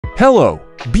Hello,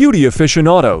 beauty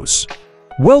aficionados!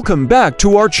 Welcome back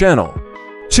to our channel.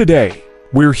 Today,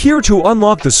 we're here to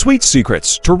unlock the sweet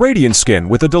secrets to radiant skin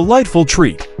with a delightful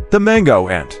treat, the Mango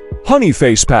and Honey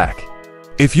Face Pack.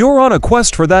 If you're on a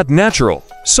quest for that natural,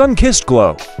 sun-kissed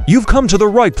glow, you've come to the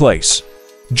right place.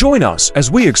 Join us as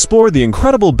we explore the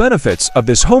incredible benefits of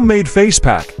this homemade face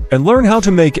pack and learn how to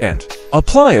make and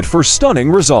apply it for stunning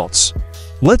results.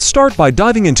 Let's start by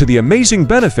diving into the amazing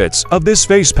benefits of this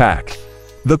face pack.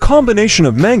 The combination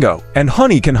of mango and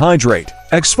honey can hydrate,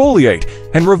 exfoliate,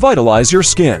 and revitalize your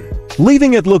skin,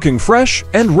 leaving it looking fresh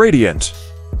and radiant.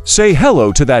 Say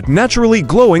hello to that naturally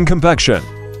glowing complexion.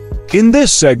 In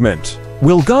this segment,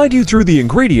 we'll guide you through the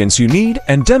ingredients you need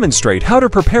and demonstrate how to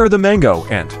prepare the mango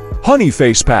and honey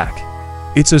face pack.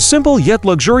 It's a simple yet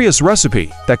luxurious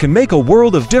recipe that can make a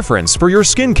world of difference for your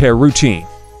skincare routine.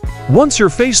 Once your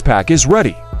face pack is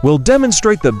ready, we'll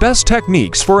demonstrate the best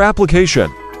techniques for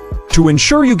application to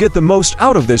ensure you get the most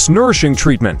out of this nourishing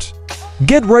treatment.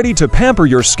 Get ready to pamper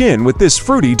your skin with this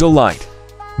fruity delight.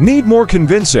 Need more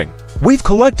convincing? We've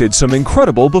collected some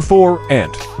incredible before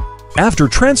and after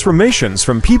transformations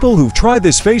from people who've tried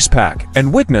this face pack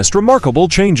and witnessed remarkable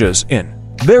changes in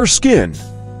their skin.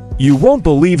 You won't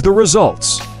believe the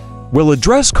results. We'll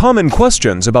address common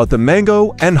questions about the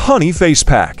mango and honey face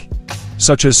pack,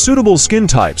 such as suitable skin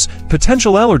types,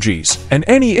 potential allergies, and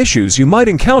any issues you might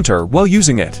encounter while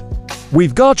using it.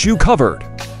 We've got you covered.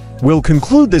 We'll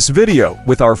conclude this video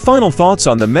with our final thoughts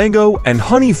on the mango and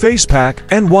honey face pack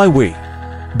and why we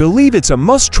believe it's a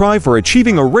must-try for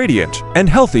achieving a radiant and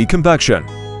healthy complexion.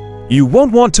 You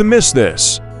won't want to miss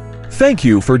this. Thank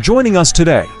you for joining us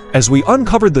today as we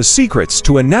uncovered the secrets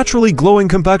to a naturally glowing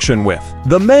complexion with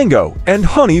the mango and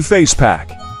honey face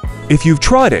pack. If you've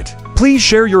tried it, please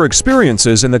share your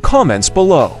experiences in the comments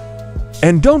below.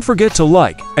 And don't forget to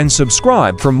like and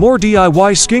subscribe for more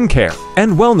DIY skincare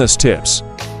and wellness tips.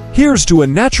 Here's to a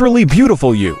naturally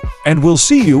beautiful you, and we'll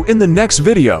see you in the next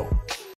video.